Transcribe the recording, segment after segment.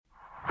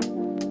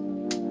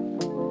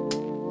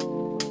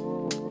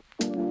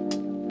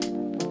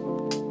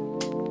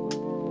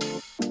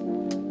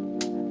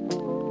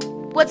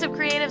What's up,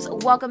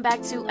 creatives? Welcome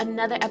back to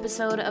another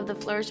episode of the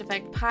Flourish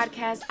Effect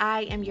podcast.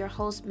 I am your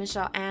host,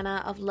 Michelle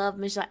Anna of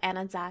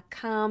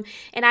lovemichelleanna.com,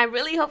 and I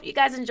really hope you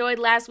guys enjoyed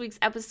last week's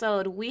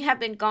episode. We have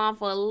been gone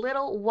for a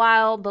little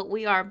while, but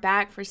we are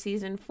back for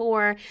season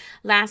 4.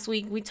 Last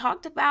week, we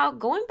talked about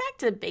going back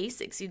to the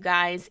basics, you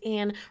guys,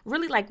 and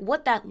really like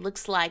what that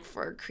looks like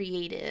for a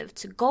creative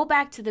to go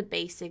back to the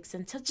basics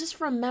and to just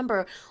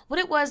remember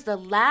what it was the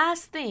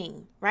last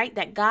thing, right,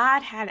 that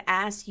God had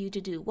asked you to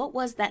do. What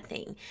was that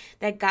thing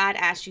that God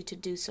asked you to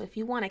do? So if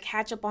you want to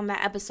catch up on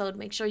that episode,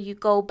 make sure you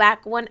go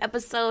back one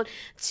episode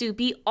to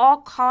be all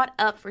caught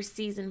up for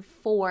season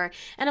 4.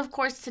 And of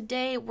course,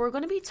 today we're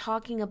going to be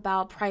talking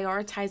about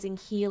prioritizing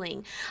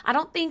healing. I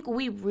don't think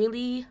we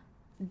really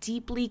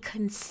deeply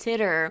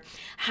consider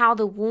how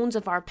the wounds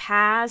of our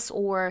past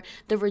or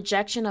the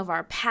rejection of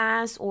our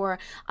past or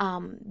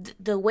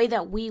the way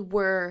that we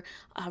were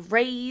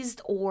raised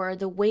or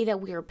the way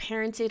that we were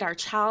parented, our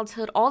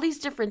childhood, all these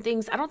different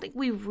things. I don't think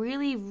we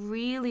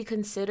really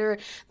consider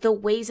the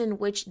ways in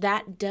which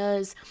that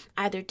does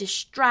either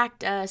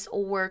distract us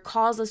or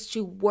cause us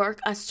to work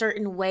a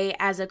certain way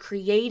as a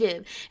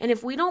creative. And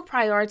if we don't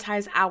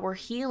prioritize our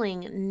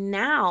healing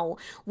now,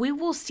 we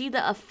will see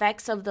the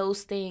effects of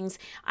those things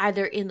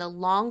either in the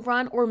long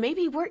run, or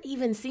maybe we're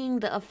even seeing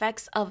the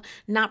effects of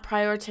not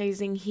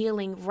prioritizing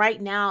healing right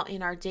now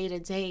in our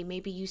day-to-day.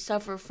 Maybe you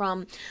suffer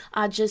from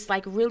just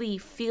like really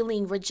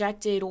feeling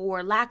rejected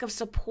or lack of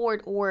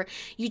support, or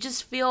you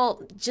just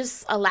feel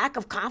just a lack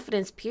of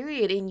confidence,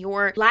 period, in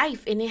your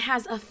life, and it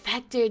has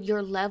affected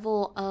your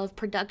level of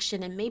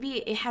production, and maybe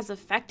it has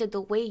affected the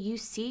way you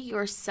see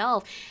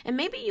yourself, and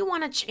maybe you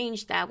want to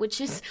change that,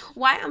 which is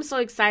why I'm so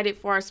excited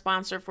for our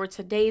sponsor for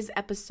today's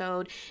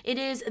episode. It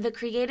is the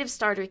Creative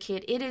Starter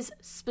Kit. It is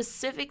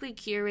specifically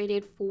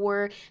curated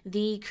for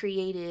the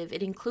creative.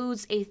 It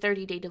includes a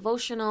 30-day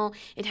devotional.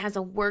 It has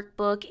a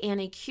workbook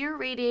and a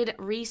curated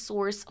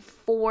resource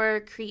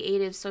for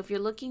creatives. So if you're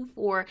looking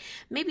for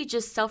maybe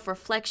just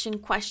self-reflection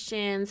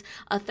questions,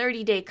 a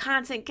 30-day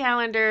content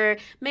calendar,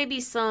 maybe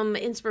some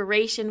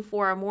inspiration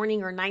for a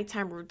morning or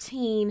nighttime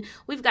routine,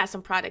 we've got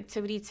some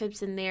productivity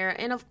tips in there.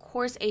 And of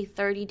course, a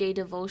 30-day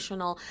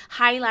devotional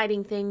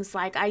highlighting things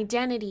like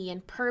identity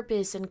and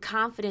purpose and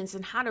confidence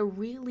and how to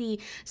really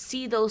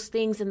see those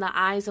things in the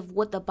eyes of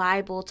what the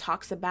Bible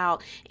talks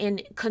about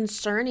and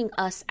concerning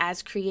us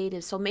as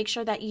creatives. So make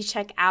sure that you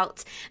check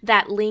out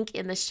that link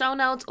in the show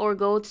notes or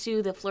go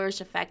to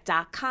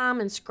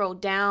theflourisheffect.com and scroll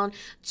down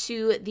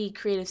to the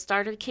Creative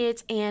Starter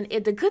Kit. And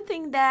the good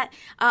thing that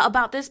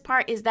about this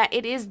part is that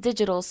it is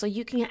digital, so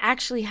you can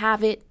actually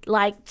have it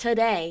like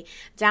today.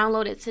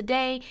 Download it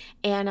today,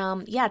 and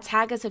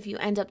tag us if you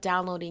end up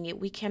downloading it.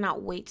 We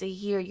cannot wait to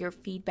hear your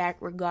feedback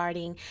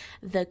regarding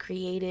the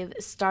Creative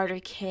Starter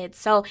Kit.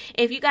 So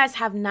if you guys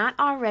have not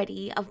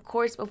already, of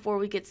course, before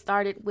we get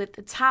started with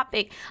the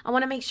topic, I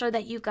want to make sure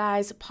that you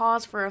guys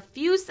pause for a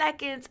few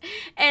seconds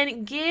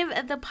and give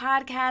the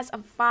podcast a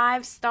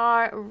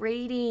 5-star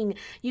rating.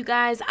 You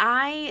guys,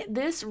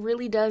 this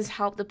really does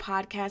help the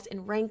podcast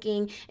in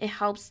ranking. It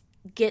helps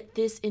get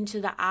this into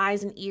the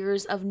eyes and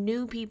ears of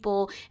new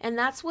people, and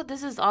that's what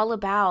this is all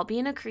about.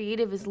 Being a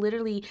creative is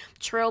literally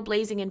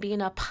trailblazing and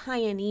being a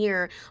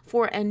pioneer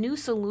for a new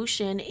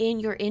solution in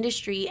your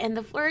industry, and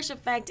the Flourish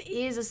Effect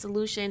is a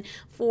solution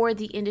for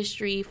the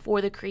industry,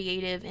 for the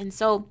creative. And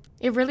so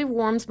it really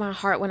warms my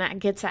heart when I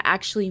get to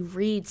actually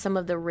read some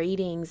of the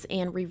ratings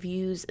and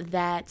reviews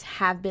that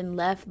have been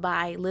left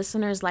by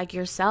listeners like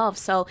yourself.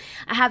 So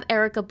I have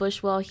Erica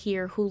Bushwell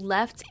here who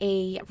left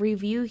a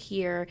review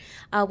here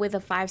with a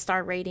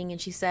 5-star rating,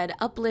 and she said,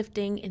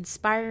 uplifting,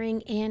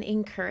 inspiring, and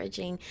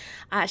encouraging.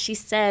 She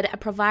said,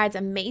 provides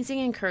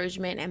amazing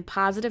encouragement and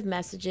positive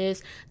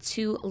messages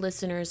to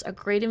listeners, a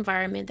great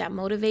environment that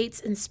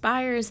motivates,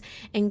 inspires,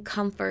 and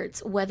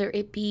comforts, whether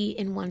it be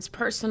in one's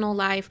personal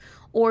life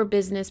or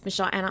business.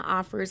 Michelle Anna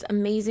offers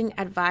amazing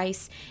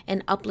advice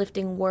and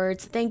uplifting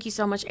words. Thank you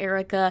so much,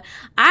 Erica.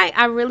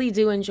 I really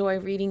do enjoy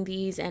reading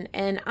these,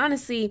 and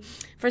honestly,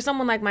 for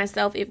someone like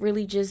myself, it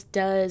really just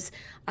does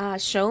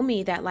show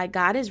me that like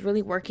God is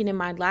really working in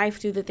my life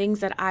through the things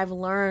that I've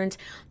learned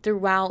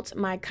throughout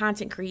my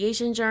content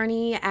creation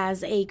journey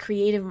as a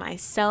creative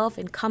myself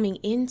and coming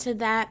into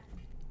that,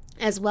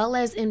 as well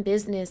as in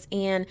business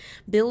and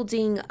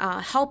building,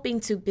 helping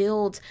to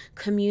build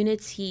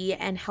community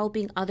and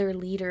helping other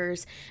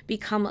leaders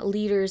become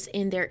leaders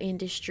in their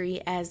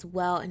industry as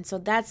well. And so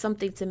that's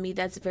something to me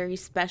that's very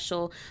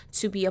special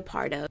to be a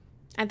part of.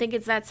 I think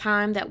it's that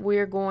time that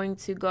we're going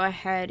to go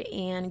ahead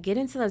and get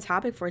into the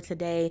topic for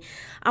today.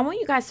 I want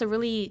you guys to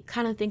really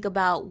kind of think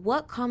about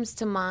what comes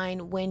to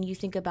mind when you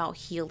think about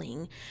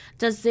healing.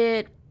 Does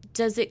it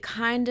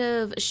kind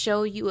of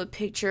show you a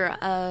picture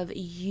of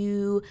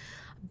you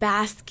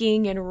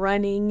basking and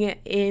running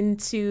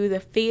into the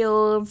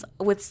fields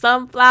with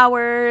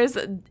sunflowers?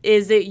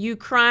 Is it you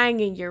crying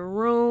in your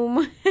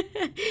room?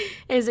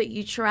 Is it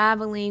you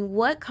traveling?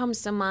 What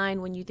comes to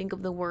mind when you think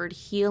of the word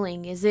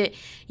healing? Is it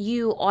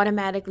you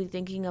automatically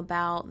thinking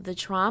about the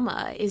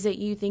trauma? Is it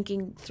you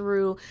thinking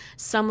through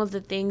some of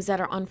the things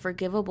that are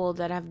unforgivable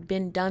that have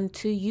been done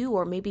to you,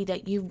 or maybe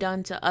that you've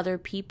done to other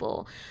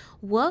people?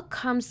 What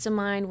comes to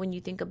mind when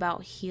you think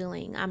about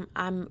healing?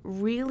 I'm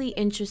really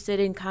interested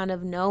in kind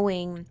of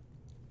knowing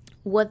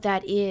what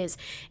that is,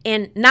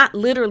 and not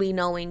literally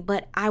knowing,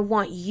 but I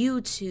want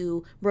you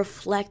to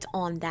reflect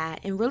on that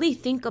and really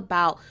think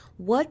about,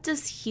 what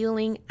does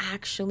healing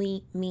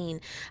actually mean?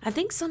 I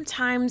think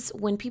sometimes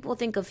when people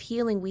think of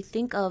healing, we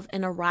think of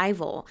an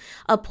arrival,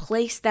 a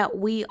place that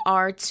we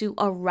are to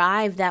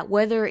arrive, that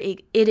whether it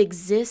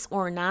exists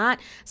or not,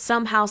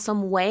 somehow,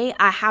 some way,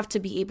 I have to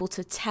be able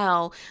to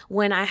tell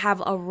when I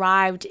have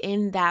arrived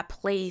in that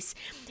place.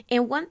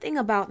 And one thing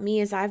about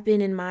me is I've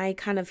been in my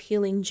kind of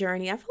healing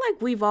journey. I feel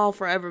like we've all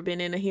forever been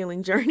in a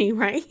healing journey,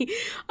 right?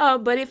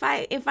 But if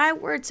I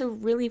were to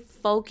really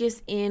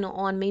focus in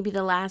on maybe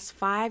the last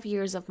 5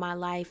 years of my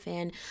life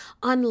and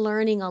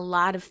unlearning a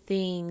lot of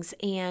things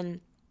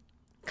and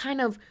kind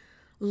of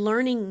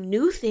learning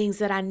new things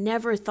that I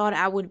never thought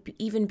I would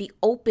even be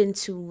open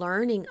to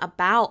learning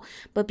about,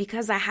 but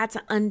because I had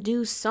to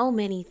undo so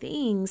many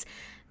things,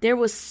 there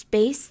was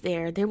space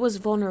there. There was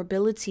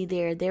vulnerability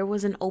there. There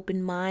was an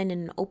open mind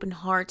and an open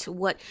heart to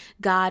what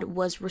God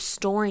was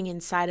restoring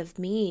inside of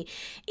me.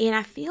 And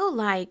I feel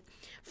like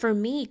for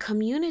me,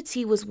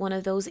 community was one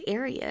of those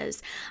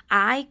areas.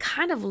 I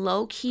kind of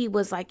low-key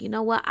was like, you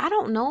know what? I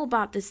don't know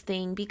about this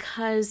thing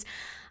because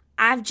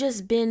I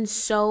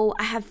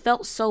have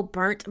felt so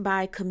burnt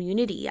by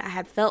community. I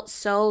have felt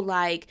so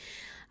like,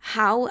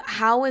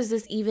 how is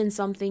this even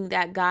something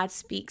that God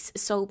speaks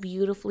so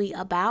beautifully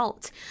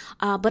about?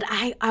 But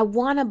I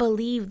want to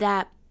believe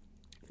that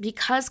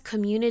because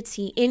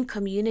in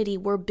community,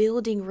 we're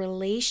building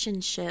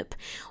relationship.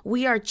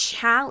 We are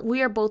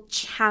both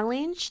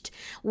challenged.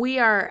 We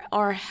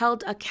are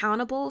held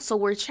accountable. So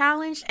we're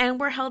challenged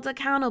and we're held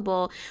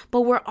accountable,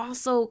 but we're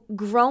also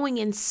growing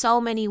in so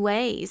many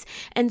ways.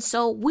 And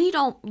so we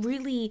don't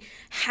really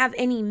have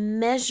any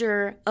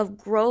measure of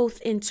growth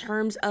in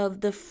terms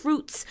of the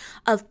fruits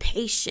of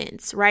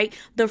patience, right?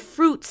 The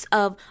fruits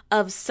of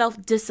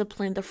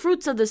self-discipline, the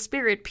fruits of the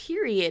Spirit,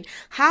 period.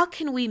 How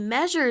can we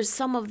measure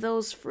some of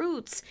those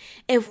fruits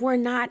if we're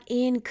not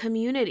in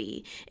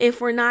community, if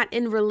we're not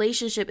in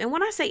relationship? And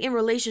when I say in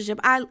relationship,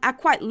 I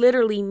quite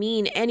literally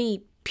mean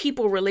any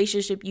people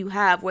relationship you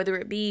have, whether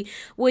it be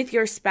with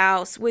your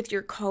spouse, with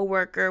your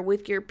coworker,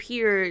 with your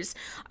peers,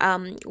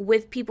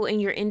 with people in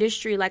your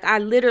industry. Like, I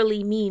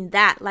literally mean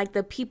that, like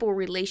the people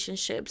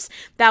relationships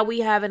that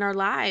we have in our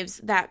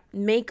lives that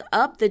make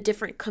up the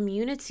different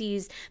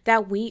communities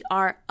that we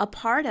are a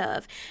part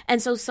of. And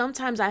so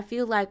sometimes I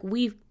feel like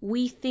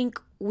we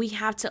think we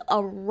have to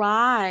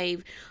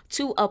arrive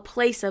to a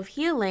place of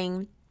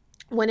healing,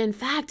 when in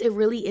fact, it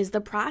really is the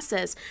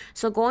process.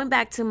 So going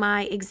back to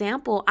my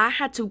example, I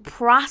had to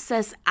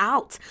process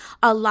out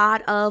a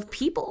lot of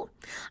people.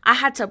 I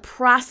had to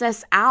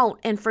process out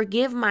and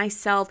forgive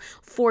myself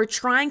for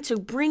trying to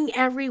bring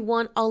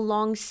everyone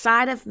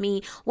alongside of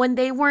me when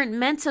they weren't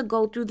meant to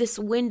go through this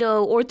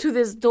window or through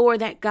this door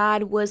that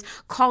God was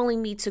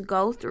calling me to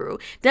go through.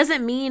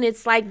 Doesn't mean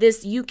it's like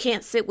this you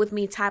can't sit with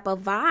me type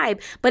of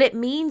vibe, but it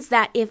means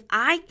that if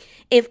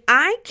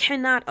I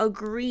cannot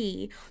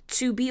agree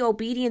to be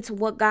obedient to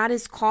what God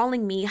is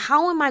calling me,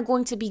 how am I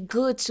going to be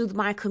good to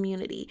my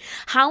community?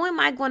 How am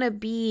I going to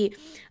be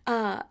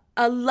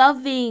a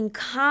loving,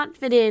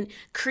 confident,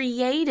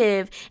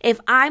 creative if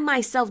I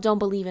myself don't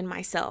believe in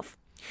myself?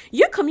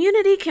 Your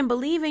community can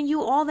believe in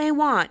you all they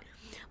want,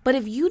 but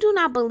if you do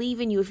not believe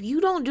in you, if you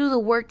don't do the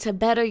work to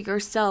better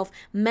yourself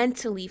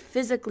mentally,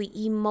 physically,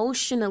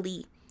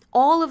 emotionally,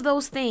 all of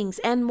those things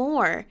and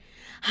more,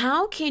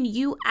 how can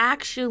you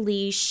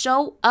actually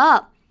show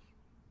up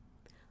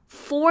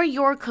for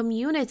your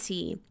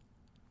community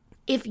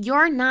if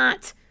you're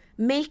not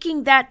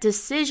making that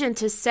decision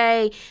to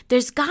say,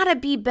 there's got to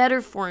be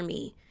better for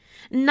me?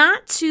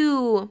 Not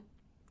to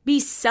be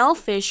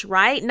selfish,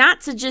 right?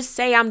 Not to just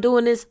say I'm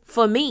doing this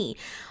for me.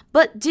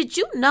 But did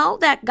you know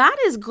that God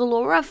is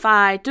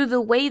glorified through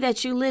the way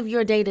that you live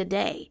your day to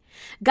day?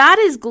 God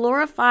is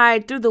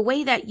glorified through the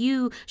way that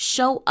you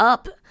show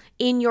up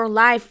in your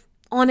life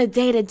on a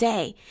day to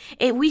day.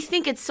 We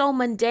think it's so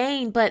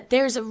mundane, but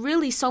there's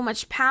really so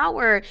much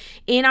power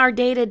in our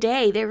day to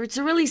day. There's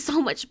really so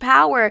much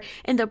power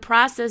in the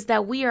process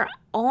that we are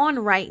on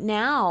right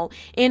now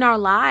in our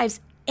lives.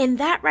 And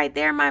that right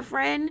there, my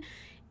friend,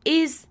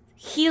 is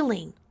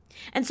healing.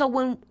 And so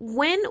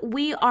when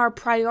we are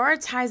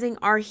prioritizing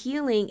our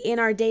healing in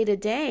our day to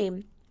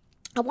day,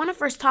 I want to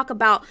first talk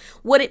about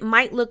what it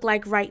might look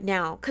like right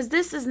now, because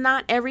this is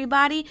not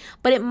everybody,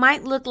 but it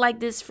might look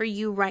like this for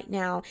you right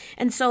now.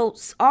 And so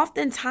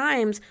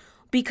oftentimes,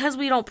 because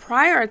we don't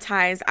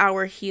prioritize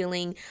our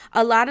healing,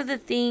 a lot of the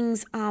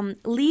things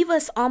leave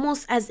us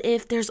almost as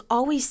if there's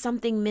always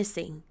something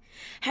missing.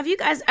 Have you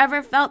guys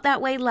ever felt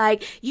that way?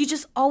 Like you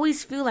just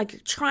always feel like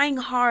you're trying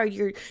hard.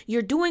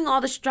 You're doing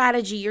all the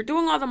strategy. You're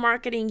doing all the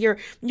marketing. You're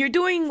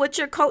doing what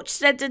your coach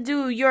said to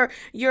do. You're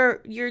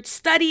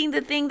studying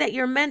the thing that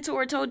your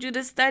mentor told you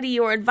to study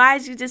or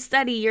advised you to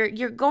study.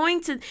 You're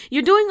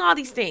doing all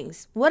these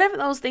things, whatever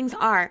those things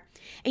are.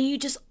 And you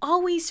just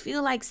always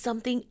feel like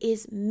something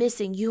is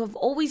missing. You have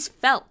always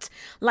felt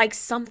like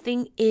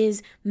something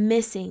is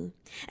missing.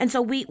 And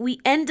so we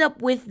end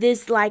up with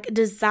this like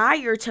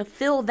desire to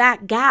fill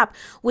that gap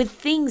with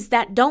things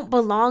that don't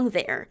belong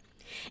there.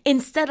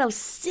 Instead of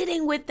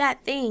sitting with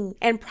that thing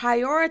and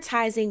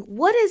prioritizing,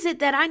 what is it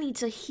that I need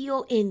to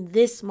heal in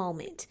this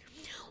moment?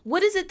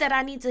 What is it that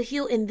I need to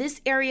heal in this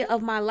area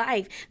of my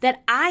life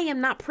that I am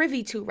not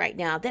privy to right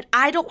now, that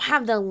I don't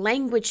have the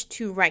language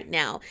to right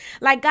now?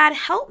 Like, God,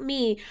 help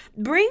me,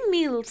 bring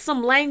me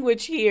some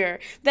language here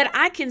that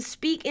I can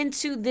speak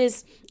into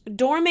this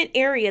dormant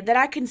area, that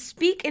I can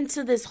speak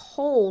into this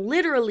hole,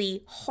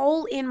 literally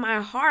hole in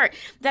my heart,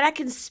 that I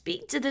can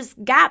speak to this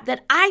gap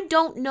that I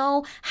don't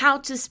know how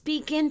to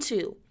speak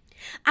into.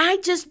 I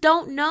just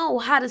don't know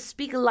how to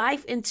speak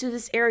life into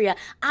this area.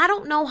 I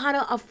don't know how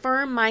to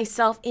affirm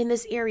myself in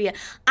this area.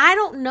 I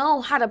don't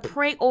know how to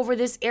pray over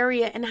this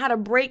area and how to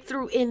break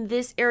through in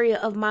this area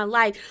of my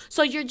life.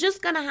 So you're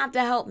just going to have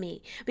to help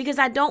me because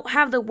I don't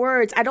have the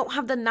words. I don't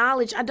have the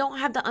knowledge. I don't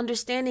have the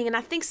understanding. And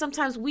I think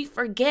sometimes we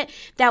forget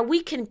that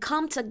we can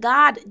come to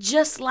God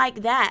just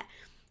like that.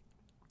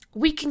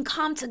 We can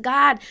come to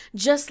God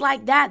just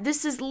like that.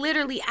 This is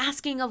literally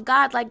asking of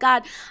God, like,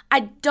 God,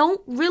 I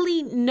don't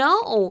really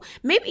know.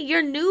 Maybe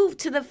you're new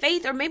to the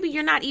faith, or maybe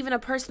you're not even a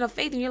person of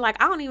faith and you're like,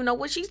 I don't even know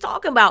what she's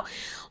talking about.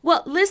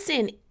 Well,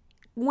 listen,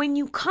 when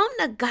you come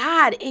to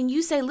God and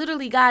you say,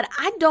 literally, God,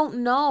 I don't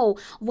know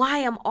why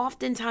I'm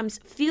oftentimes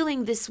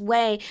feeling this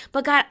way,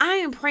 but God, I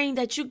am praying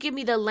that you give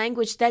me the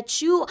language,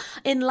 that you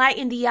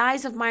enlighten the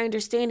eyes of my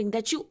understanding,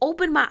 that you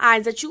open my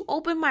eyes, that you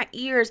open my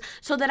ears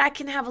so that I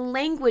can have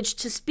language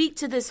to speak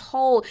to this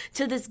hole,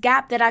 to this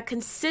gap that I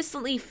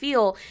consistently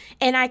feel,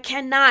 and I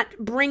cannot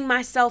bring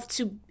myself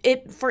to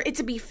it for it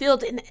to be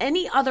filled in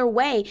any other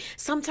way.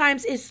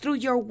 Sometimes it's through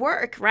your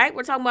work, right?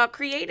 We're talking about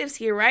creatives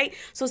here, right?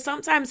 So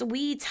sometimes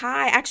we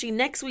actually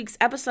next week's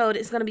episode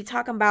is going to be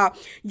talking about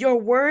your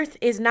worth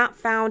is not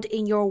found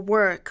in your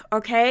work.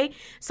 Okay.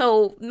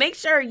 So make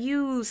sure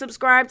you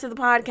subscribe to the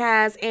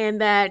podcast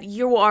and that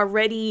you are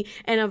ready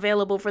and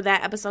available for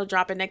that episode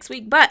dropping next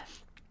week. But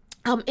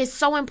it's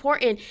so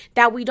important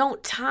that we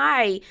don't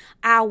tie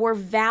our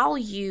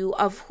value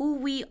of who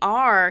we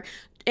are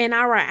and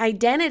our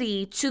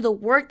identity to the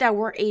work that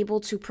we're able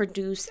to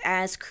produce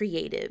as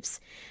creatives,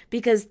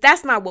 because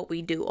that's not what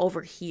we do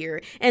over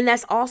here. And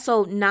that's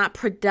also not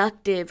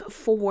productive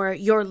for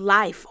your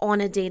life on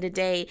a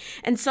day-to-day.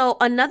 And so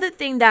another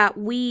thing that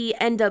we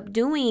end up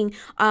doing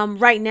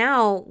right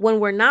now when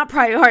we're not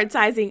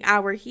prioritizing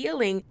our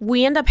healing,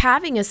 we end up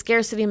having a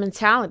scarcity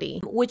mentality,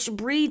 which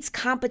breeds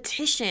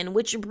competition,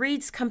 which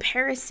breeds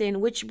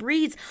comparison, which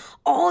breeds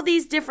all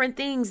these different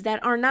things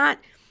that are not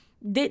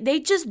they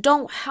just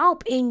don't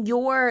help in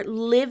your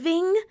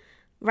living,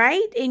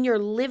 right? In your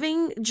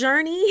living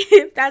journey,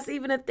 if that's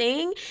even a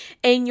thing,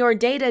 in your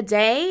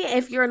day-to-day,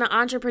 if you're an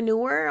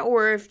entrepreneur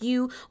or if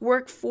you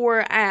work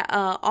for an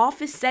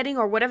office setting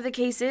or whatever the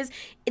case is,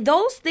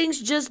 those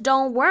things just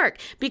don't work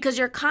because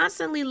you're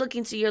constantly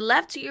looking to your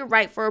left, to your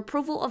right for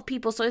approval of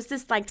people. So it's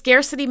this like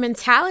scarcity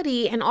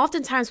mentality. And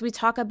oftentimes we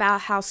talk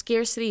about how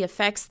scarcity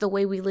affects the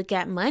way we look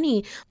at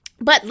money.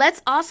 But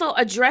let's also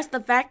address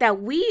the fact that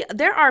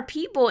there are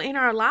people in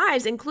our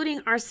lives,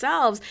 including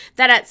ourselves,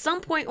 that at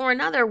some point or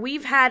another,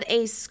 we've had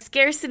a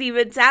scarcity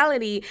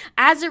mentality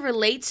as it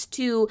relates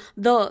to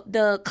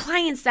the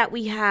clients that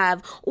we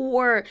have,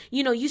 or,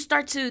 you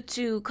start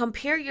to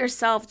compare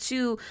yourself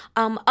to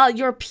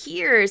your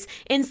peers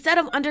instead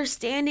of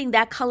understanding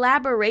that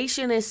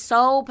collaboration is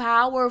so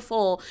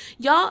powerful.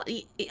 Y'all,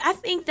 I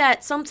think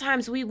that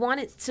sometimes we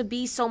want it to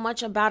be so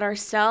much about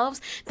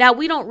ourselves that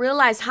we don't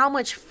realize how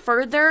much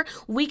further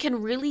we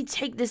can really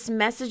take this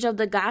message of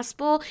the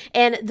gospel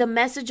and the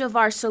message of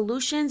our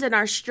solutions and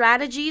our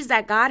strategies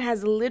that God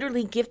has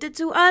literally gifted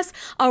to us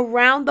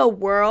around the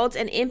world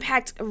and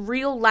impact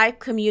real life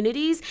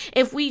communities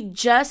if we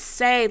just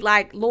say,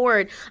 like,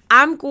 Lord,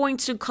 I'm going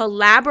to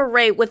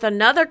collaborate with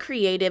another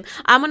creative.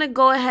 I'm going to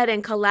go ahead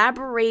and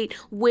collaborate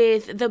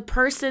with the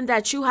person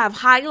that you have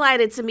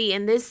highlighted to me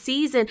in this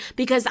season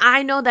because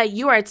I know that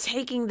you are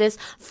taking this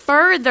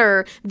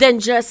further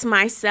than just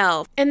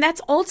myself. And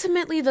that's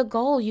ultimately the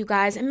goal, you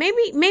guys. And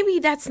maybe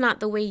that's not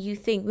the way you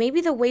think.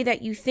 Maybe the way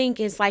that you think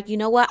is like, you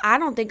know what? I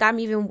don't think I'm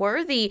even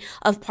worthy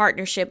of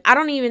partnership. I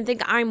don't even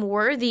think I'm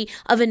worthy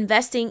of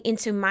investing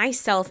into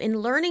myself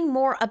and learning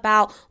more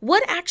about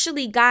what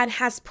actually God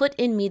has put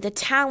in me, the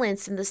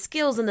talents and the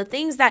skills and the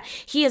things that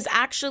He has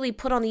actually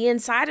put on the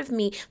inside of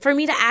me for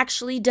me to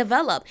actually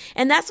develop.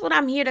 And that's what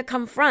I'm here to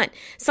confront.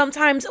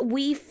 Sometimes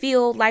we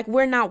feel like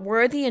we're not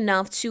worthy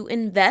enough to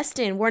invest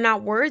in. We're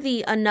not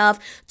worthy enough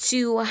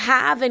to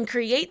have and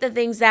create the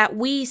things that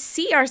we we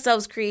see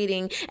ourselves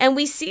creating and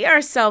we see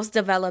ourselves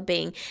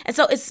developing. And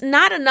so it's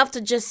not enough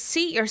to just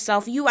see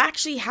yourself. You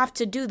actually have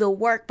to do the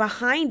work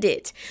behind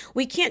it.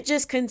 We can't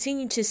just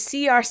continue to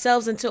see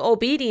ourselves into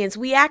obedience.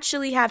 We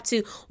actually have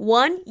to,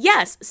 one,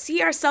 yes,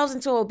 see ourselves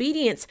into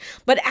obedience,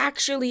 but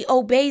actually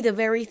obey the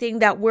very thing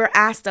that we're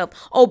asked of.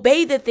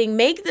 Obey the thing,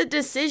 make the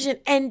decision,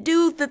 and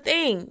do the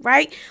thing,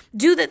 right?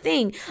 Do the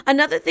thing.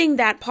 Another thing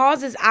that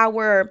pauses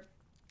our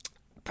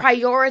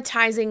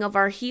prioritizing of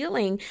our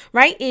healing,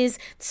 right, is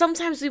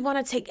sometimes we want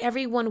to take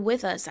everyone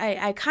with us.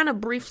 I kind of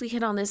briefly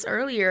hit on this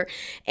earlier,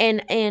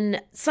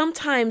 and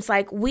sometimes,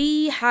 like,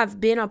 we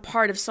have been a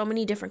part of so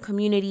many different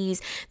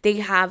communities. They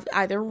have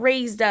either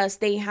raised us,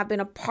 they have been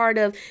a part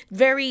of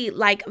very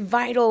like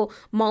vital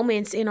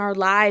moments in our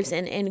lives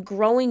and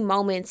growing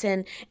moments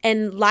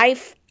and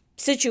life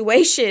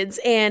situations,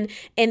 and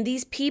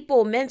these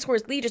people,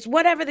 mentors, leaders,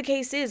 whatever the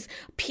case is,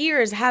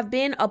 peers, have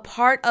been a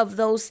part of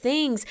those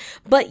things.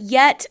 But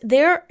yet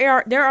there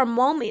are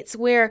moments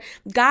where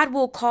God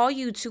will call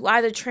you to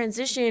either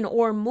transition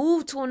or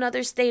move to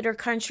another state or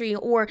country,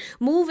 or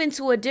move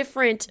into a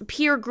different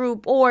peer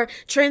group, or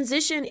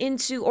transition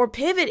into or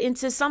pivot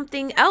into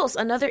something else,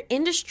 another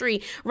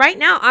industry. Right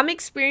now I'm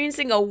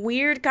experiencing a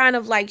weird kind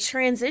of like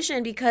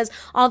transition, because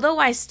although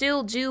I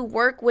still do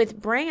work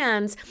with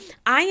brands,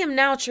 I am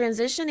now transitioning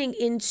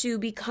into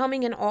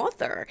becoming an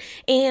author,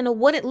 and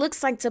what it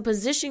looks like to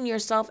position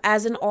yourself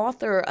as an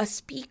author, a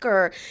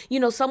speaker,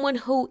 someone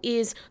who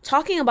is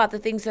talking about the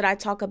things that I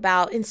talk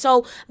about. And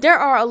so there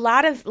are a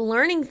lot of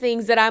learning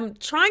things that I'm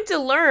trying to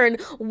learn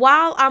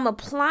while I'm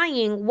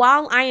applying,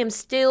 while I am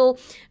still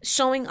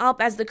showing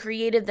up as the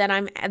creative that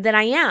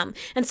I am.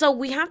 And so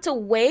we have to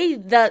weigh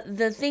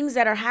the things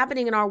that are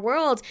happening in our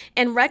world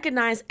and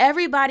recognize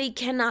everybody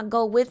cannot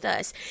go with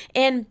us.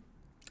 And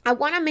I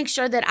want to make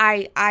sure that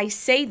I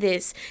say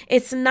this.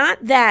 It's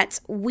not that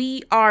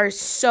we are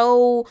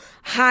so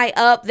high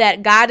up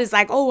that God is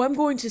like, oh, I'm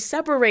going to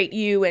separate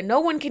you and no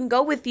one can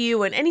go with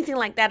you and anything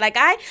like that. Like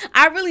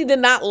I really did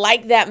not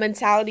like that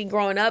mentality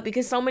growing up,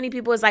 because so many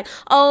people is like,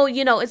 oh,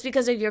 it's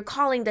because of your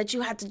calling that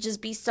you have to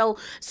just be so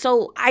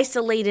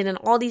isolated and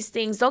all these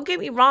things. Don't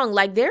get me wrong.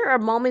 Like, there are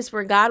moments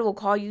where God will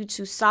call you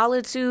to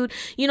solitude.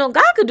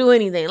 God could do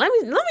anything. Let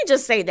me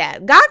just say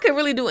that God could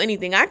really do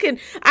anything. I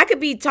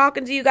could be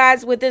talking to you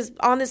guys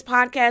on this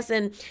podcast,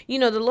 and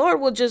the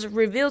Lord will just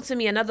reveal to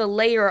me another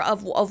layer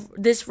of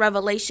this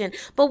revelation.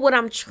 But what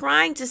I'm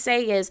trying to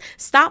say is,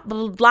 stop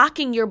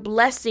blocking your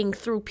blessing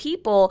through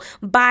people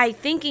by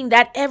thinking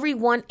that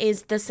everyone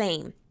is the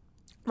same.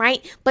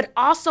 Right? But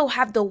also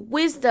have the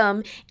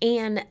wisdom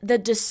and the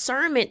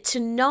discernment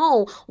to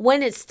know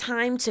when it's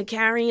time to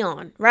carry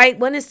on, right?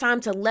 When it's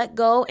time to let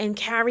go and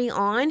carry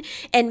on,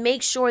 and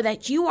make sure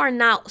that you are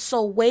not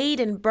so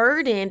weighed and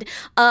burdened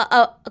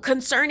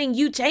concerning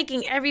you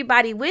taking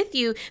everybody with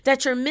you,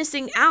 that you're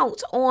missing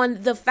out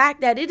on the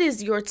fact that it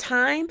is your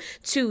time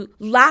to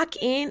lock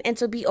in and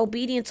to be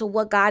obedient to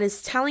what God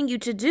is telling you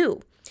to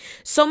do.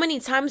 So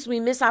many times we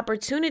miss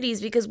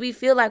opportunities because we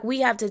feel like we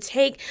have to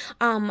take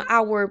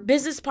our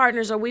business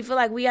partners, or we feel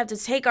like we have to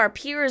take our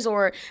peers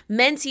or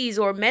mentees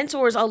or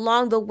mentors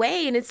along the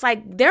way. And it's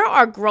like, there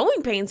are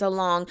growing pains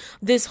along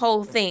this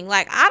whole thing.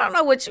 Like, I don't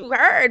know what you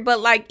heard, but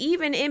like,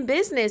 even in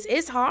business,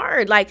 it's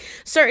hard. Like,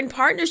 certain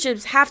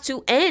partnerships have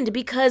to end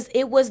because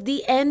it was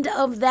the end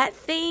of that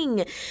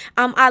thing.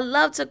 I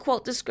love to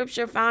quote the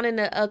scripture found in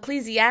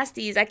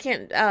Ecclesiastes. I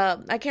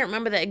can't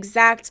remember the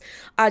exact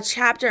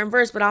chapter and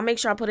verse, but I'll make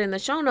sure I put it in the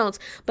show notes.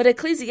 But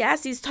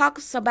Ecclesiastes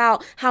talks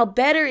about how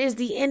better is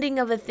the ending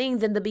of a thing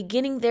than the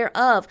beginning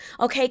thereof.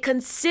 Okay,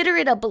 consider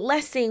it a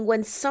blessing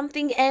when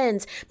something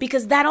ends,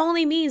 because that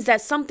only means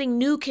that something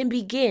new can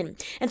begin.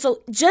 And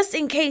so, just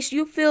in case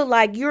you feel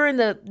like you're in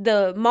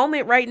the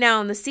moment right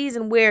now in the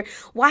season where,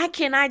 why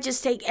can't I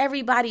just take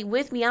everybody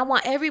with me? I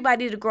want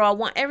everybody to grow. I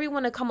want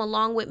everyone to come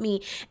along with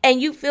me.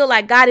 And you feel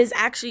like God is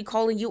actually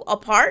calling you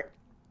apart,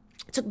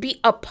 to be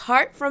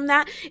apart from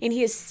that, and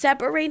he is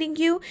separating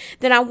you,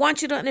 then I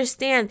want you to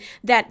understand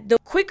that the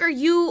quicker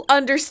you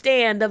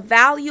understand the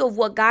value of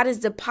what God is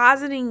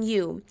depositing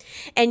you,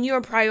 and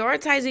you're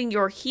prioritizing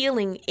your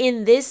healing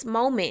in this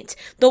moment,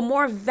 the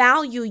more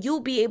value you'll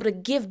be able to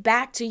give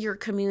back to your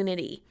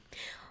community.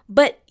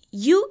 But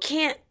you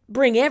can't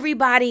bring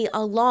everybody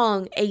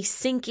along a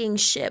sinking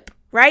ship.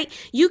 Right?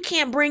 You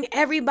can't bring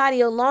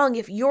everybody along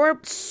if you're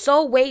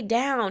so weighed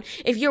down,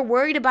 if you're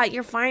worried about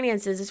your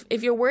finances,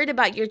 if you're worried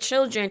about your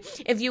children,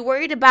 if you're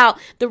worried about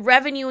the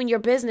revenue in your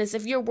business,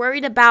 if you're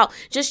worried about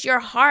just your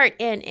heart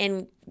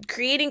and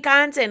creating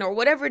content or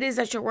whatever it is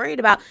that you're worried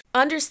about.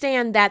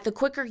 Understand that the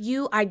quicker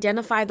you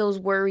identify those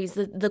worries,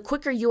 the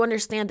quicker you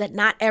understand that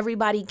not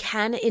everybody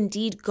can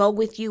indeed go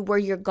with you where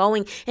you're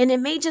going. And it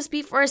may just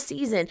be for a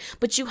season,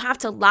 but you have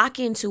to lock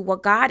into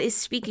what God is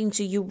speaking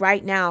to you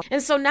right now.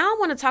 And so now I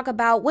want to talk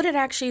about what it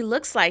actually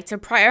looks like to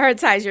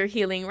prioritize your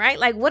healing, right?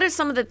 Like, what are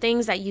some of the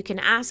things that you can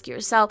ask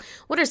yourself?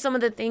 What are some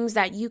of the things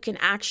that you can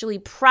actually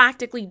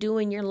practically do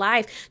in your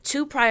life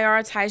to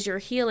prioritize your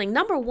healing?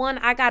 Number one,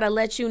 I got to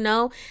let you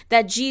know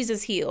that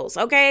Jesus heals.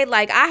 Okay.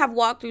 Like, I have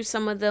walked through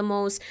some of the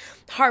most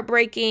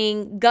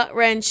heartbreaking,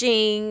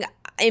 gut-wrenching,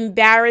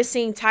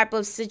 embarrassing type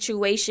of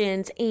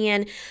situations,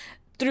 and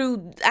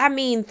through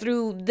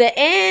the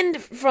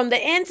end, from the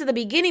end to the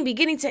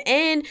beginning to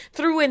end,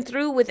 through and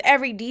through, with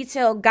every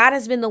detail, God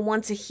has been the one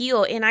to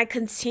heal. And I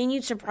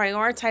continue to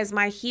prioritize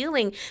my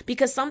healing,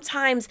 because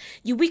sometimes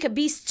we could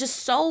be just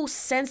so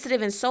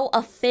sensitive and so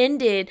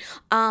offended,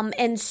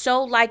 and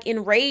so like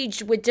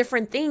enraged with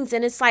different things.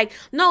 And it's like,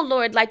 no,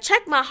 Lord, like,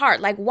 check my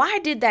heart. Like, why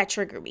did that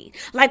trigger me?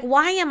 Like,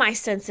 why am I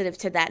sensitive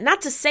to that?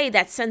 Not to say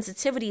that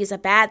sensitivity is a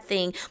bad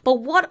thing,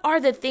 but what are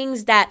the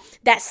things that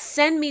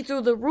send me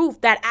through the roof,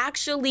 that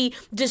actually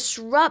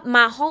disrupt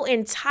my whole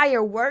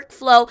entire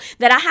workflow,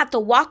 that I have to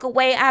walk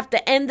away, I have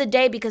to end the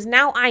day because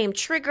now I am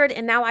triggered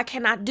and now I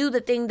cannot do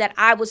the thing that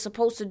I was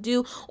supposed to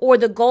do, or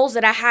the goals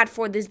that I had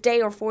for this day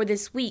or for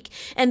this week.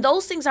 And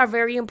those things are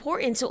very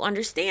important to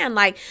understand.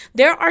 Like,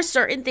 there are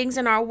certain things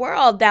in our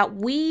world that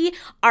we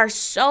are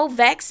so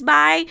vexed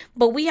by,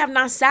 but we have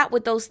not sat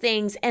with those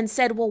things and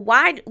said, well,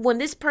 why, when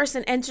this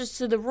person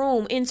enters in the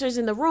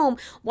room,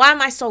 why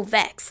am I so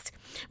vexed?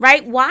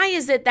 Right? Why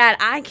is it that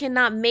I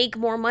cannot make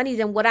more money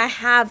than what I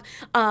have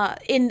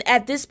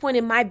at this point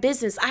in my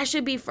business? I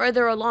should be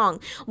further along.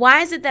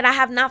 Why is it that I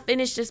have not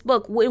finished this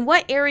book? In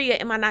what area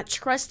am I not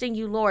trusting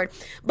you, Lord?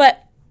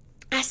 But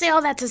I say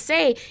all that to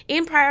say,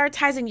 in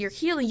prioritizing your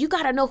healing, you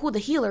got to know who the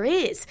healer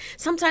is.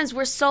 Sometimes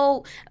we're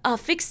so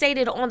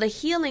fixated on the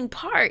healing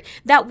part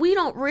that we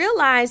don't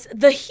realize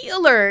the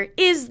healer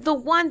is the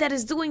one that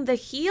is doing the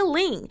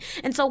healing.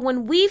 And so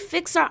when we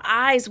fix our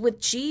eyes with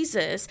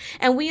Jesus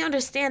and we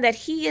understand that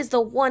he is the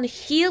one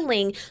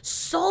healing,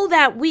 so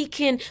that we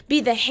can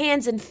be the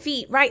hands and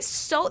feet, right?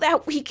 So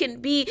that we can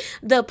be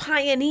the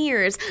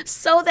pioneers,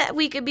 so that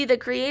we can be the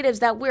creatives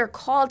that we're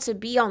called to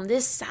be on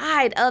this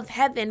side of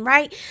heaven,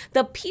 right?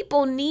 The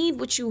people need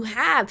what you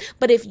have.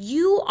 But if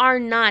you are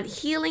not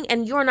healing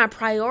and you're not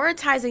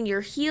prioritizing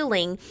your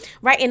healing,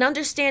 right, and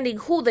understanding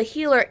who the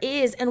healer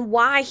is and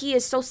why he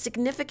is so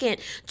significant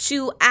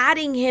to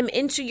adding him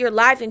into your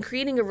life and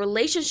creating a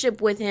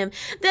relationship with him,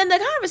 then the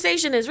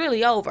conversation is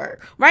really over,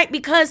 right?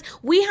 Because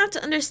we have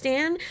to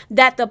understand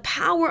that the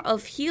power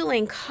of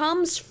healing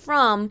comes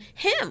from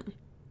him.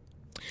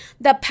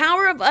 The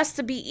power of us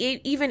to be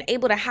even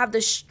able to have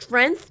the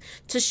strength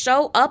to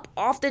show up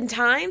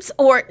oftentimes,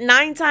 or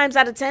 9 times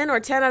out of 10 or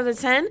 10 out of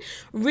 10,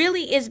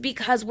 really is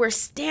because we're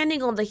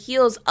standing on the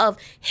heels of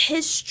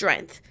his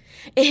strength.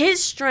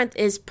 His strength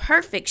is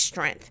perfect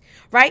strength,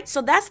 right?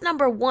 So that's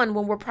number one.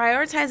 When we're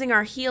prioritizing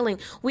our healing,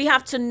 we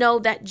have to know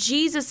that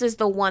Jesus is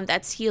the one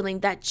that's healing,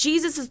 that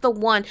Jesus is the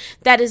one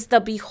that is the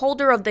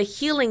beholder of the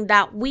healing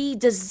that we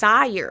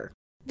desire.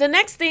 The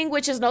next thing,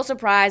 which is no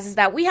surprise, is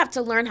that we have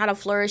to learn how to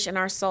flourish in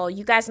our soul.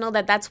 You guys know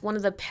that that's one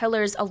of the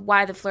pillars of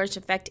why the Flourish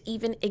Effect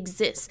even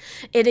exists.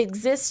 It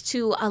exists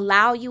to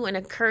allow you and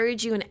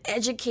encourage you and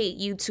educate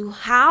you to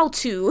how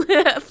to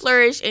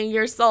flourish in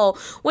your soul,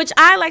 which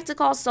I like to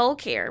call soul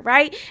care,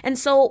 right? And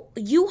so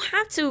you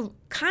have to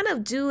kind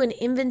of do an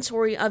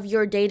inventory of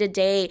your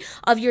day-to-day,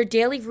 of your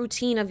daily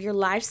routine, of your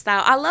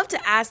lifestyle. I love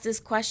to ask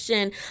this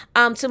question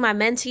to my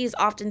mentees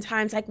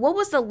oftentimes, like, what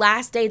was the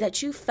last day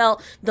that you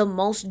felt the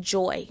most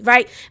joy,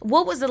 right?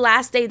 What was the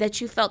last day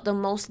that you felt the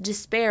most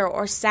despair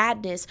or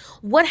sadness?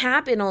 What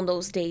happened on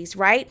those days,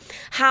 right?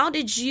 How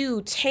did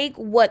you take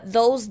what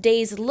those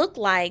days look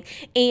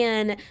like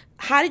and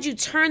how did you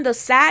turn the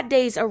sad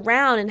days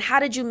around, and how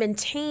did you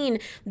maintain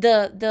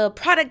the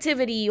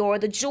productivity or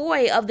the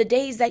joy of the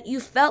days that you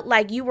felt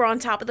like you were on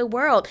top of the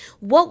world?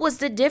 What was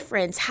the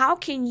difference? How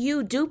can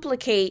you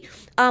duplicate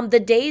the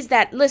days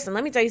that, listen,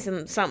 let me tell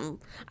you something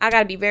I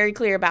got to be very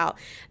clear about.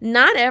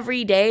 Not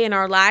every day in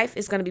our life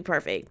is going to be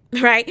perfect,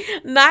 right?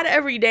 Not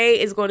every day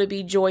is going to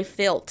be joy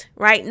filled,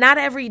 right? Not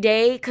every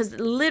day, because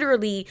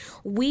literally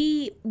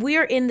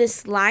we're in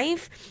this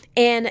life,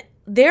 and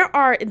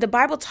the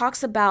Bible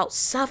talks about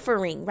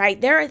suffering, right?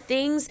 There are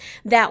things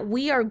that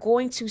we are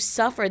going to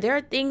suffer. There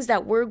are things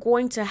that we're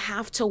going to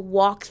have to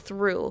walk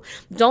through.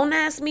 Don't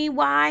ask me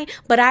why,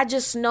 but I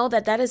just know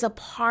that that is a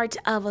part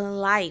of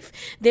life.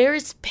 There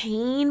is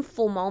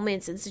painful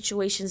moments and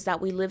situations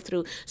that we live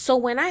through. So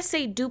when I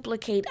say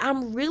duplicate,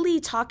 I'm really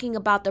talking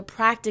about the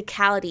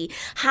practicality.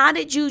 How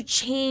did you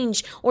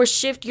change or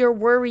shift your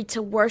worry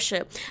to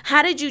worship?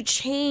 How did you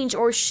change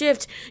or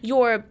shift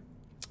your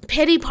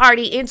pity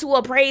party into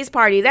a praise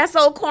party? That's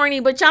so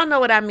corny, but y'all know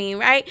what I mean,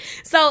 right?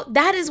 So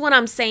that is what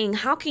I'm saying.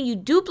 How can you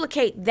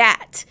duplicate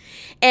that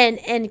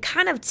and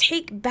kind of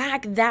take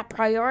back that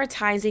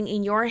prioritizing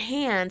in your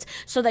hands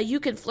so that you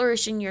can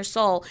flourish in your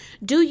soul?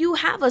 Do you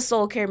have a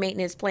soul care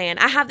maintenance plan?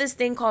 I have this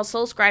thing called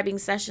soul scribing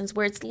sessions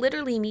where it's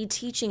literally me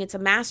teaching. It's a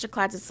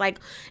masterclass.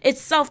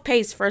 It's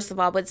self-paced, first of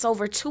all, but it's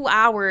over 2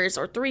 hours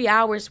or 3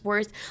 hours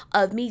worth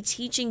of me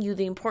teaching you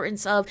the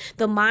importance of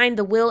the mind,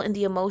 the will, and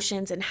the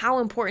emotions, and how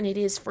important it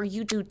is for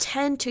you to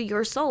tend to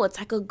your soul. It's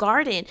like a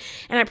garden.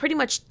 And I pretty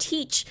much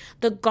teach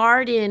the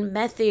garden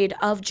method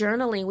of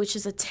journaling, which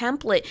is a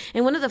template.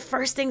 And one of the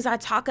first things I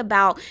talk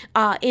about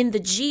in the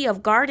G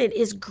of garden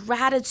is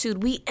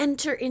gratitude. We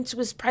enter into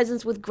his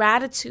presence with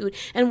gratitude.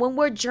 And when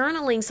we're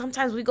journaling,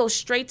 sometimes we go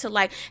straight to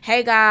like,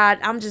 hey, God,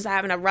 I'm just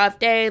having a rough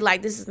day.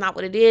 Like, this is not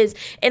what it is.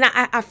 And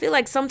I feel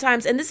like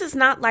sometimes, and this is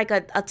not like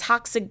a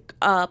toxic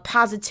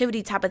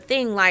positivity type of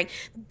thing. Like,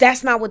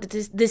 that's not what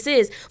this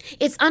is.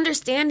 It's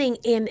understanding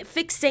and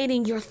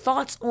fixating your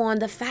thoughts on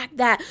the fact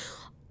that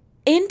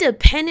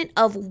independent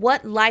of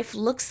what life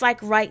looks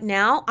like right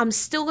now, I'm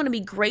still going to be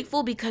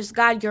grateful because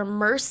God, your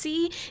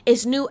mercy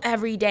is new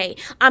every day.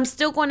 I'm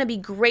still going to be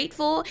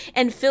grateful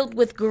and filled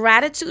with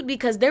gratitude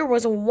because there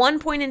was one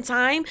point in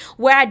time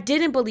where I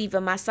didn't believe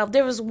in myself.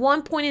 There was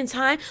one point in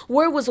time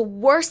where it was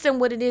worse than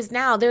what it is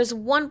now. There was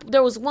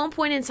one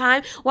point in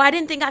time where I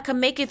didn't think I could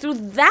make it through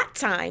that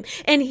time.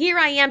 And here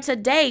I am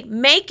today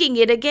making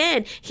it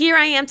again. Here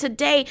I am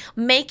today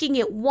making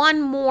it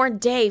one more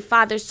day,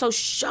 Father. So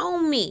show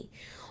me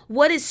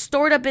what is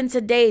stored up in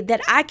today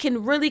that I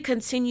can really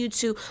continue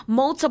to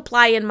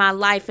multiply in my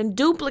life and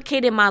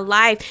duplicate in my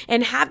life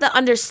and have the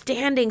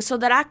understanding so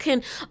that I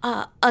can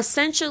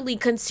essentially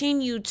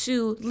continue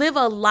to live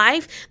a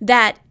life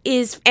that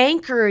is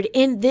anchored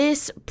in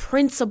this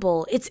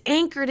principle. It's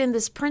anchored in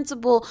this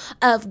principle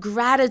of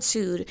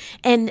gratitude,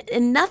 and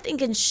nothing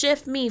can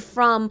shift me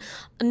from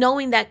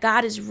knowing that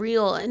God is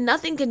real, and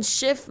nothing can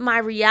shift my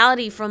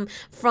reality from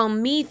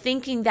me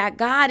thinking that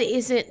God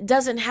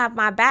doesn't have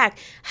my back.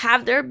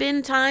 Have there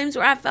been times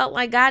where I felt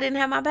like God didn't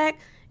have my back?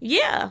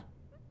 Yeah.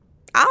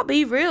 I'll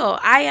be real.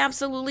 I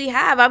absolutely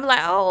have. I'm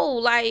like, oh,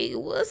 like,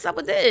 what's up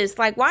with this?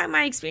 Like, why am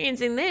I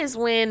experiencing this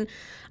when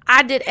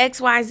I did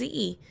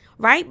XYZ?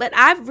 Right? But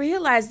I've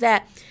realized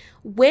that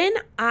when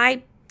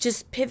I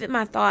just pivot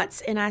my thoughts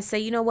and I say,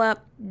 you know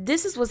what,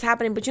 this is what's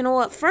happening. But you know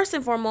what, first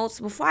and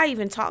foremost, before I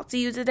even talk to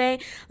you today,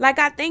 like,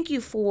 I thank you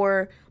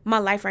for my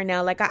life right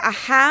now. Like, I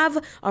have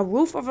a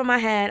roof over my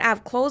head. I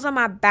have clothes on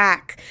my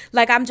back.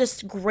 Like, I'm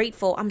just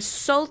grateful. I'm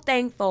so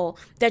thankful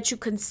that you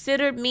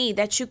considered me,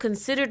 that you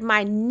considered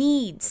my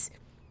needs.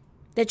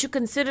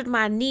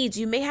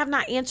 You may have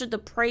not answered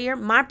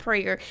my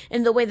prayer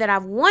in the way that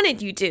I've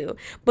wanted you to,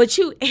 but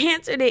you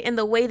answered it in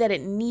the way that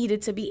it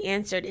needed to be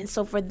answered. And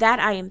so for that,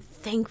 I am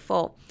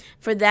thankful.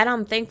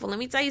 Let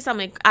me tell you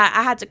something.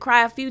 I had to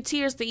cry a few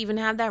tears to even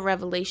have that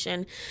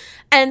revelation.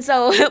 And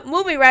so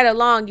moving right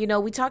along,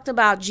 we talked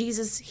about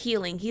Jesus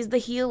healing. He's the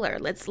healer.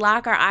 Let's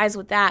lock our eyes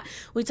with that.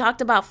 We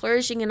talked about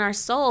flourishing in our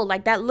soul.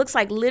 Like, that looks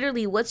like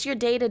literally, what's your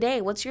day to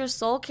day? What's your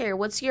soul care?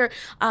 What's your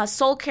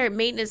soul care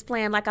maintenance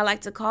plan, like I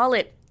like to call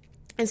it?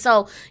 And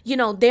so,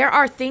 there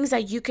are things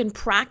that you can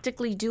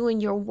practically do in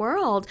your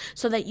world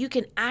so that you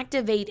can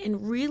activate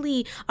and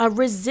really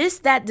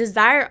resist that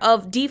desire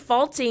of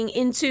defaulting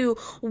into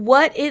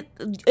what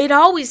it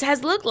always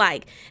has looked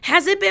like.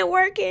 Has it been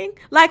working?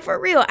 Like, for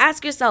real,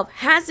 ask yourself,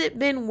 has it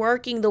been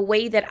working the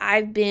way that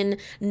I've been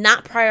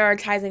not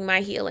prioritizing my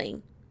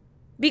healing?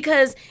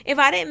 Because if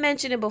I didn't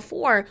mention it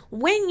before,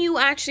 when you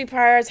actually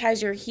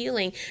prioritize your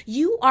healing,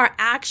 you are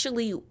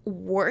actually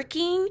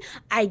working,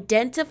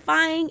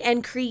 identifying,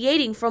 and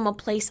creating from a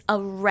place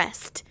of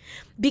rest.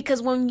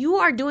 Because when you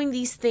are doing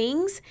these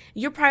things,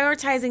 you're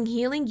prioritizing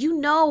healing, you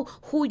know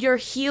who your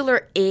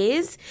healer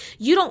is.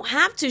 You don't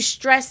have to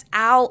stress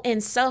out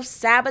and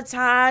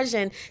self-sabotage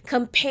and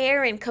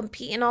compare and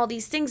compete and all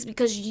these things,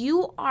 because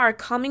you are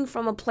coming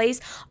from a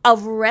place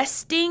of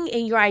resting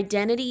in your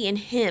identity in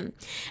him.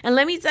 And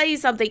let me tell you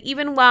something,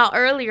 even while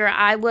earlier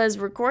I was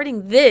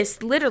recording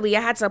this, literally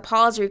I had to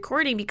pause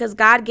recording because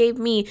God gave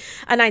me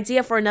an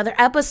idea for another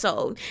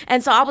episode.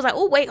 And so I was like,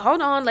 oh, wait,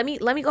 hold on. Let me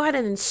go ahead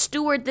and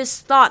steward this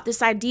thought,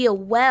 this idea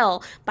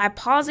well by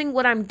pausing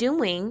what I'm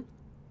doing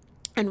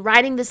and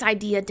writing this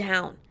idea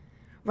down,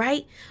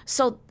 right?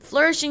 So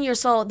flourishing your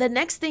soul. The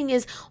next thing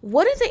is,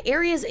 what are the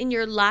areas in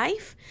your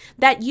life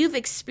that you've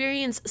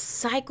experienced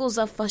cycles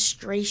of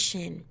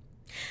frustration?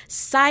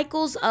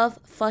 Cycles of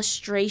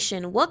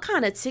frustration. What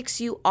kind of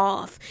ticks you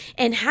off?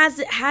 And has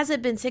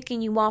it been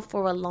ticking you off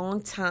for a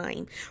long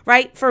time,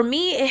 right? For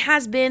me, it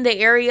has been the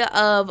area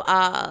of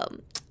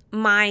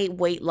my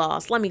weight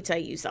loss. Let me tell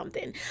you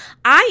something.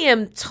 I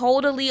am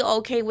totally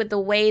okay with the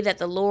way that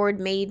the Lord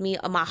made me,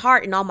 my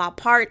heart and all my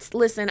parts.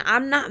 Listen,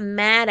 I'm not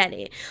mad at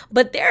it,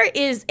 but there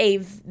is a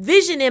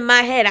vision in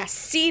my head. I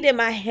see it in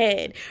my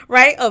head,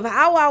 right? Of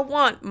how I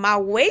want my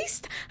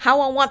waist, how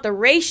I want the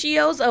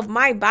ratios of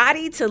my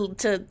body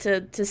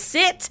to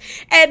sit.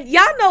 And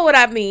y'all know what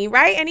I mean,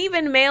 right? And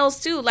even males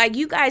too. Like,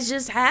 you guys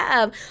just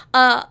have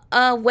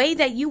a way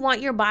that you want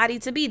your body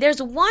to be.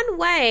 There's one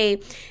way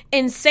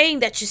in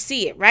saying that you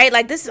see it, right? right?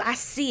 Like this is, I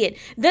see it.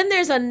 Then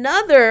there's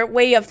another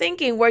way of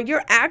thinking where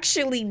you're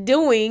actually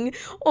doing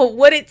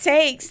what it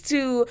takes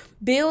to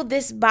build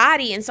this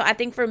body. And so I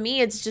think for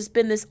me, it's just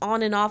been this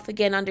on and off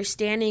again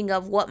understanding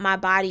of what my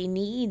body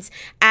needs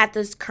at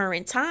this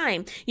current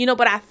time,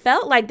 but I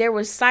felt like there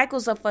was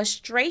cycles of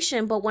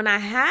frustration. But when I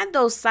had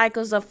those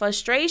cycles of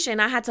frustration,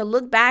 I had to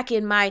look back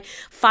in my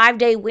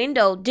 5-day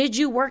window. Did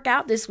you work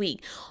out this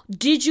week?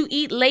 Did you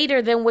eat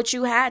later than what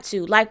you had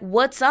to? Like,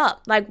 what's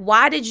up? Like,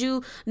 why did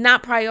you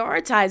not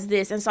prioritize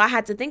this? And so I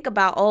had to think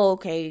about, oh,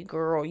 okay,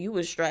 girl, you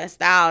was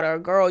stressed out, or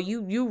girl,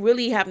 you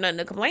really have nothing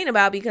to complain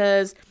about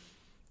because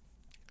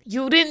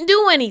you didn't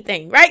do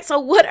anything, right? So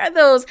what are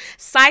those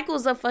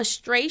cycles of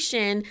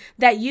frustration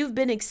that you've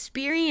been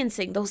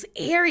experiencing, those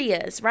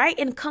areas, right?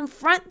 And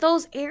confront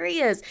those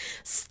areas.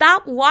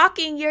 Stop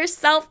walking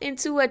yourself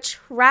into a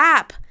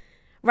trap,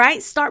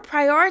 right? Start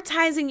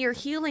prioritizing your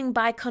healing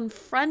by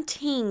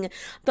confronting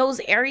those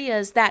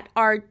areas that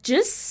are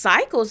just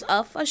cycles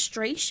of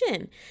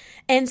frustration.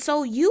 And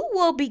so you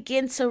will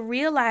begin to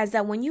realize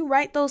that when you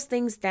write those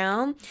things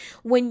down,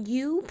 when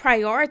you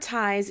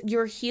prioritize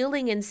your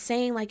healing and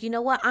saying like, you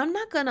know what, I'm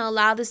not going to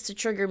allow this to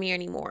trigger me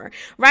anymore,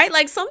 right?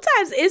 Like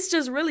sometimes it's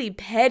just really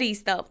petty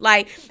stuff.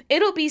 Like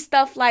it'll be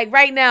stuff like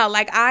right now,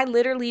 like I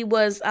literally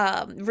was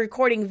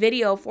recording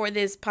video for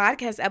this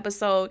podcast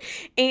episode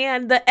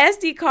and the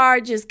SD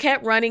card just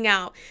kept running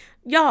out.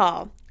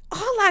 Y'all,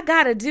 all I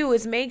gotta do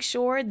is make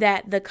sure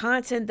that the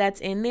content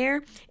that's in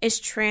there is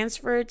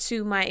transferred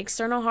to my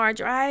external hard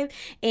drive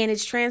and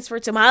it's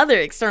transferred to my other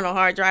external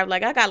hard drive.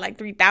 Like I got like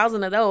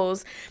 3,000 of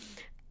those,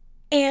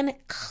 and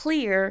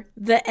clear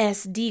the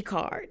SD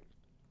card.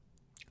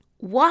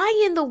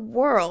 Why in the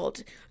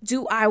world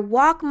do I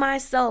walk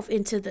myself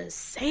into the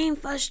same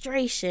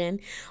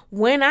frustration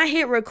when I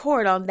hit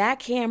record on that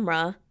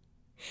camera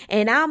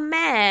and I'm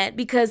mad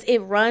because it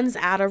runs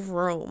out of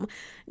room?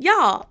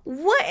 Y'all,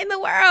 what in the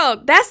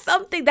world?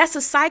 That's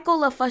a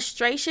cycle of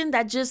frustration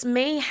that just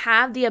may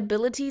have the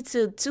ability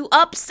to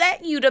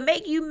upset you, to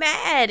make you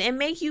mad and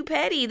make you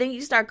petty. Then you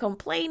start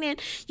complaining,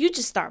 you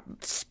just start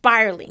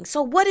spiraling.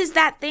 So what is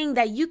that thing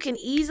that you can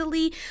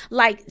easily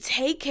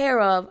take care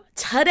of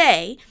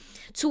today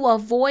to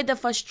avoid the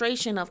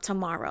frustration of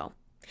tomorrow?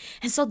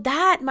 And so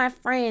that, my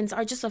friends,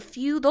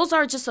 those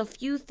are just a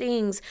few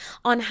things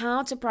on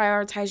how to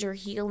prioritize your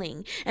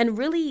healing and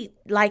really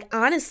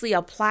honestly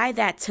apply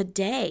that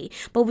today.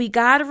 But we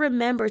got to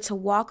remember to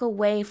walk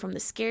away from the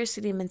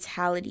scarcity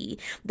mentality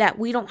that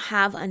we don't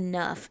have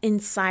enough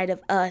inside of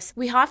us.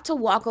 We have to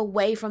walk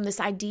away from this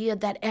idea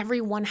that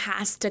everyone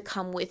has to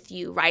come with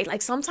you, right?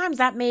 Like sometimes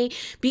that may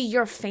be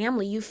your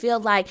family. You feel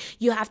like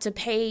you have to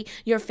pay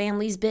your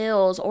family's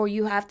bills, or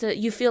you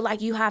feel like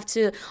you have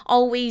to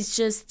always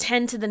just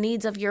tend to the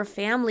needs of your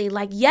family.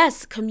 Like,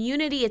 yes,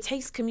 community, it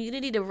takes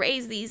community to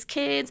raise these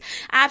kids.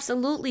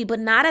 Absolutely. But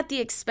not at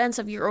the expense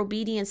of your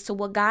obedience to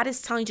what God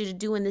is telling you to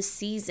do in this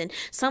season.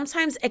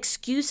 Sometimes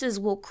excuses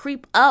will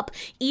creep up,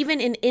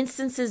 even in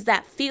instances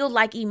that feel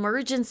like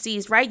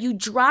emergencies, right? You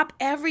drop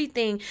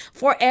everything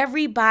for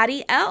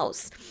everybody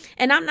else.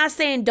 And I'm not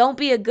saying don't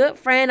be a good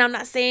friend. I'm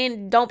not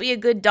saying don't be a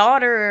good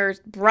daughter or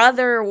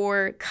brother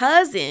or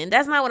cousin.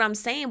 That's not what I'm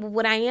saying. But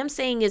what I am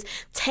saying is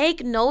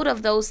take note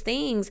of those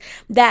things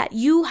that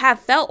you have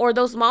felt, or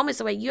those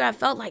moments where you have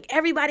felt like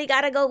everybody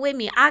got to go with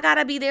me. I got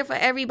to be there for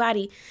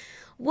everybody.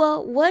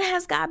 Well, what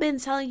has God been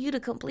telling you to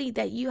complete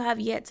that you have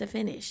yet to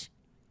finish?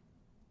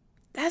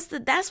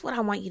 That's what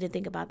I want you to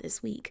think about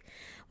this week.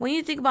 I want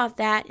you to think about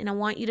that, and I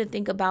want you to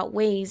think about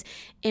ways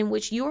in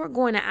which you're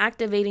going to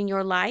activate in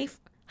your life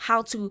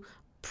how to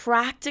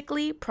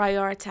practically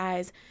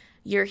prioritize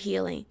your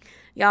healing.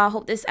 Y'all, I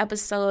hope this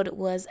episode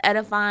was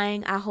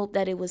edifying. I hope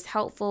that it was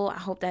helpful. I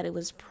hope that it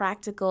was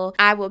practical.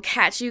 I will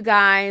catch you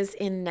guys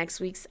in next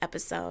week's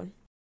episode.